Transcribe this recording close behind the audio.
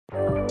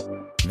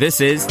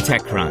This is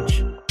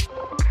TechCrunch.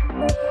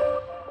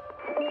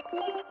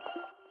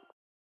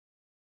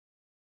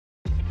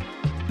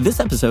 This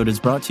episode is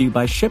brought to you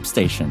by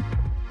ShipStation.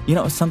 You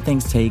know, some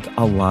things take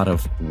a lot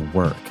of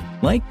work,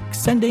 like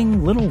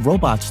sending little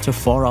robots to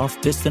far-off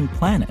distant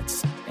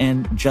planets.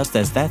 And just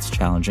as that's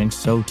challenging,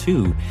 so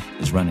too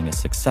is running a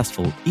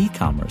successful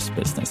e-commerce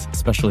business,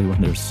 especially when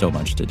there's so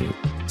much to do.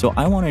 So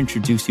I want to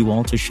introduce you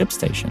all to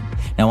ShipStation.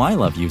 Now, I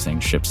love using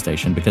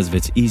ShipStation because of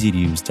its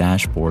easy-to-use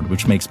dashboard,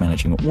 which makes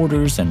managing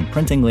orders and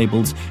printing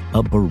labels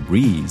a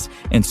breeze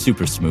and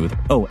super smooth.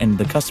 Oh, and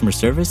the customer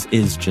service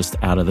is just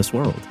out of this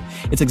world.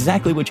 It's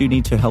exactly what you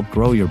need to help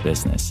grow your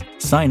business.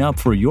 Sign up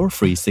for your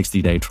free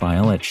 60-day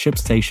trial at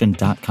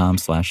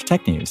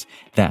shipstation.com/technews.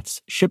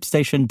 That's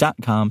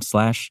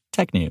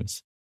shipstation.com/technews.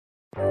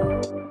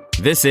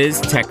 This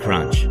is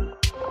TechCrunch.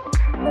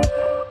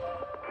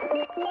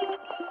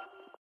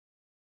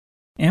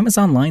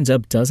 Amazon lines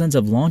up dozens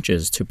of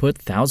launches to put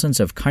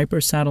thousands of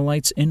Kuiper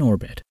satellites in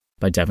orbit,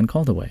 by Devin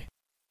Caldaway.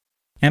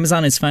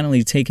 Amazon is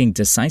finally taking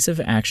decisive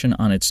action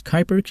on its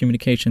Kuiper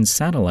communications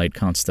satellite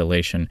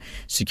constellation,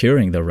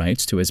 securing the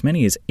rights to as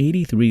many as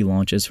 83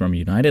 launches from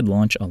United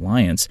Launch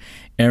Alliance,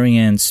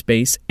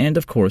 Arianespace, and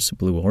of course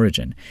Blue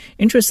Origin.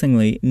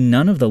 Interestingly,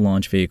 none of the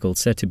launch vehicles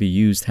set to be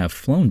used have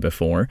flown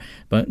before,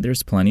 but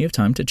there's plenty of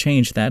time to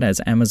change that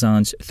as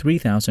Amazon's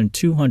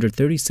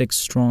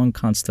 3,236-strong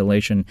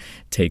constellation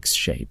takes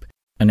shape.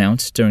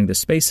 Announced during the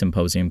Space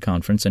Symposium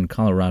conference in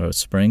Colorado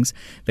Springs,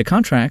 the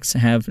contracts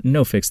have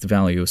no fixed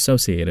value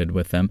associated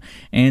with them,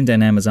 and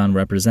an Amazon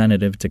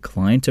representative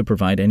declined to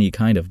provide any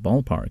kind of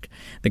ballpark.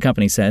 The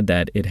company said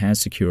that it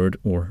has secured,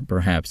 or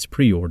perhaps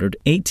pre-ordered,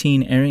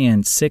 18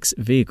 Ariane 6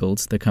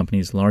 vehicles, the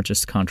company's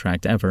largest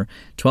contract ever,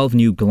 12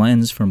 new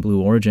Glens from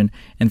Blue Origin,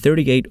 and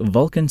 38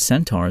 Vulcan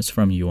Centaurs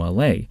from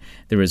ULA.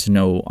 There is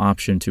no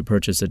option to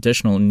purchase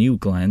additional new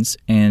Glens,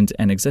 and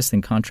an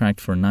existing contract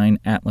for 9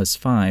 Atlas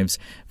Vs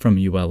from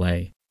ULA.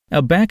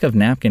 A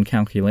back-of-napkin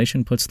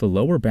calculation puts the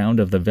lower bound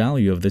of the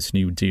value of this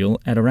new deal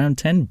at around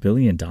 $10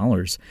 billion.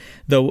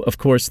 Though, of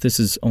course, this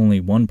is only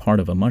one part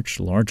of a much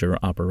larger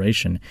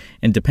operation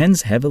and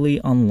depends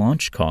heavily on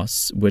launch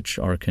costs, which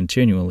are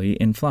continually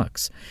in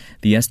flux.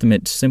 The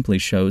estimate simply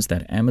shows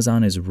that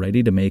Amazon is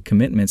ready to make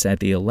commitments at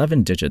the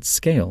 11-digit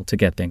scale to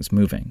get things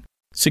moving.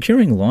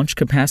 Securing launch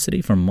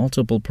capacity from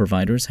multiple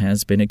providers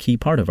has been a key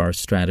part of our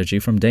strategy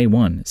from day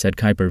one, said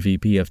Kuiper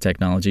VP of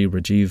Technology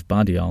Rajiv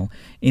Badial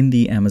in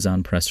the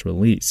Amazon press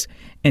release.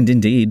 And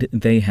indeed,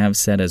 they have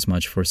said as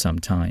much for some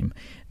time.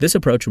 This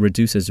approach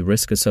reduces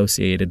risk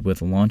associated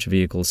with launch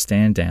vehicle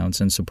stand-downs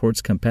and supports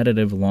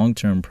competitive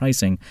long-term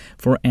pricing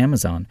for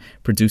Amazon,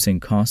 producing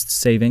cost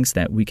savings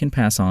that we can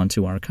pass on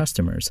to our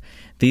customers.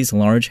 These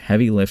large,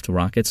 heavy-lift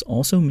rockets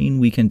also mean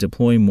we can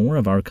deploy more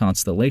of our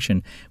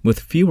constellation with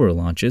fewer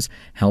launches,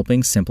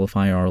 helping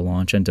simplify our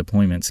launch and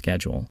deployment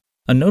schedule.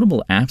 A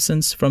notable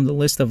absence from the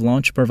list of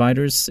launch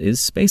providers is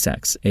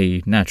SpaceX,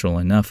 a natural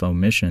enough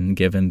omission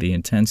given the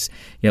intense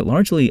yet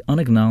largely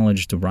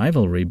unacknowledged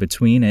rivalry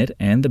between it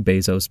and the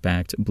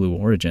Bezos-backed Blue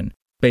Origin.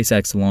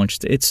 SpaceX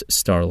launched its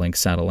Starlink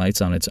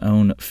satellites on its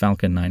own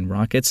Falcon 9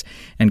 rockets,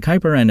 and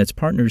Kuiper and its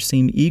partners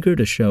seem eager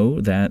to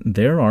show that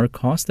there are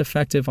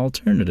cost-effective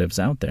alternatives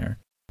out there.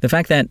 The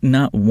fact that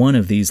not one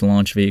of these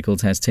launch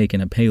vehicles has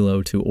taken a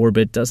payload to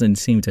orbit doesn't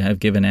seem to have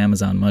given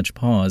Amazon much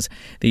pause.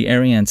 The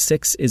Ariane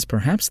 6 is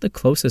perhaps the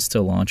closest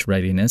to launch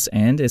readiness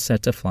and is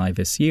set to fly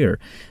this year.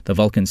 The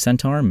Vulcan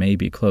Centaur may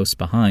be close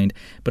behind,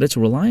 but it's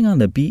relying on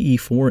the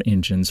BE-4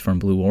 engines from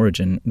Blue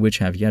Origin, which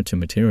have yet to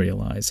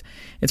materialize.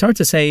 It's hard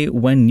to say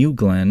when New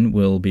Glenn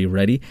will be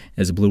ready,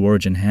 as Blue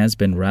Origin has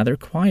been rather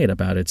quiet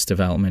about its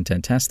development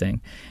and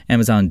testing.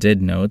 Amazon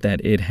did note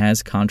that it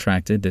has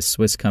contracted the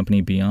Swiss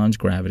company Beyond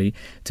Gravity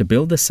to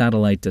build the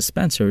satellite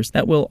dispensers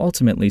that will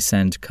ultimately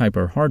send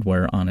Kuiper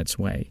hardware on its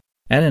way.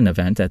 At an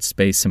event at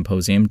Space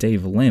Symposium,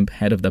 Dave Limp,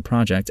 head of the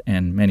project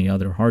and many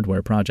other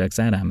hardware projects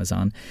at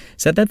Amazon,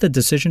 said that the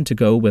decision to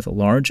go with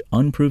large,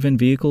 unproven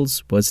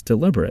vehicles was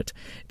deliberate.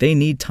 They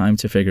need time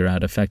to figure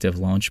out effective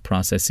launch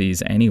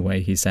processes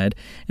anyway, he said,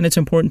 and it's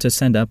important to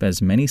send up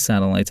as many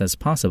satellites as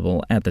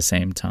possible at the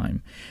same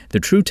time. The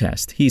true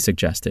test, he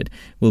suggested,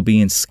 will be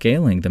in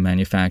scaling the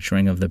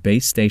manufacturing of the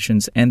base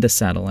stations and the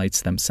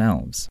satellites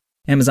themselves.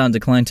 Amazon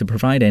declined to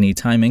provide any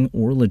timing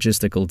or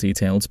logistical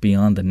details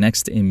beyond the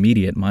next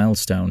immediate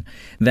milestone.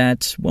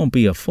 That won't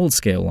be a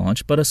full-scale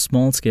launch, but a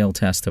small-scale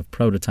test of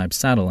prototype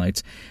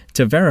satellites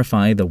to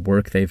verify the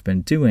work they've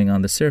been doing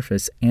on the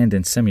surface and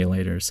in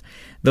simulators.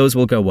 Those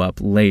will go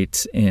up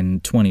late in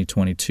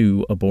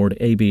 2022 aboard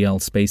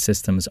ABL Space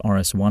Systems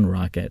RS-1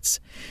 rockets.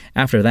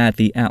 After that,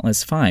 the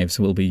Atlas Vs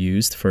will be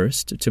used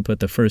first to put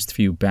the first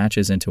few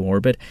batches into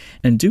orbit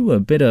and do a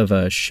bit of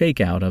a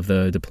shakeout of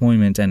the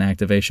deployment and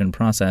activation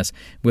process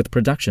with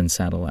production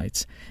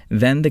satellites.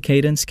 Then the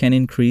cadence can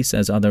increase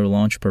as other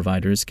launch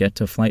providers get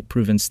to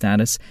flight-proven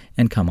status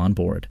and come on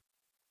board.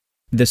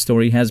 This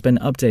story has been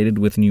updated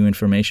with new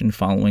information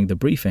following the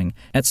briefing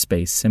at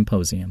Space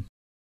Symposium.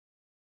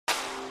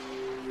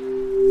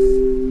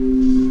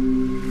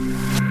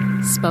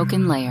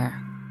 Spoken Layer.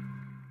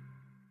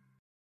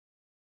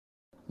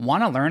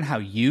 Want to learn how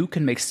you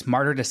can make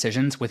smarter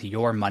decisions with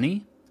your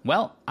money?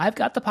 Well, I've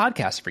got the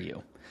podcast for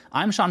you.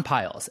 I'm Sean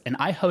Piles, and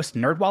I host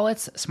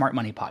NerdWallet's Smart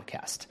Money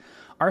Podcast.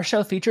 Our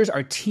show features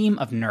our team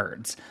of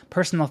nerds,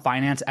 personal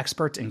finance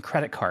experts in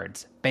credit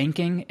cards,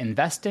 banking,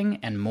 investing,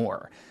 and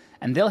more.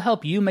 And they'll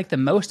help you make the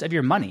most of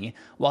your money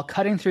while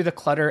cutting through the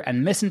clutter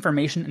and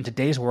misinformation in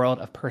today's world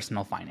of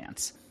personal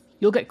finance.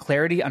 You'll get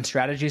clarity on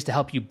strategies to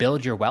help you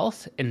build your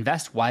wealth,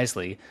 invest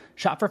wisely,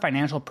 shop for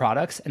financial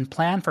products, and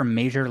plan for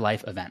major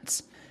life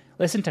events.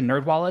 Listen to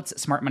NerdWallet's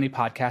Smart Money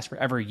Podcast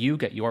wherever you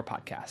get your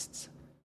podcasts.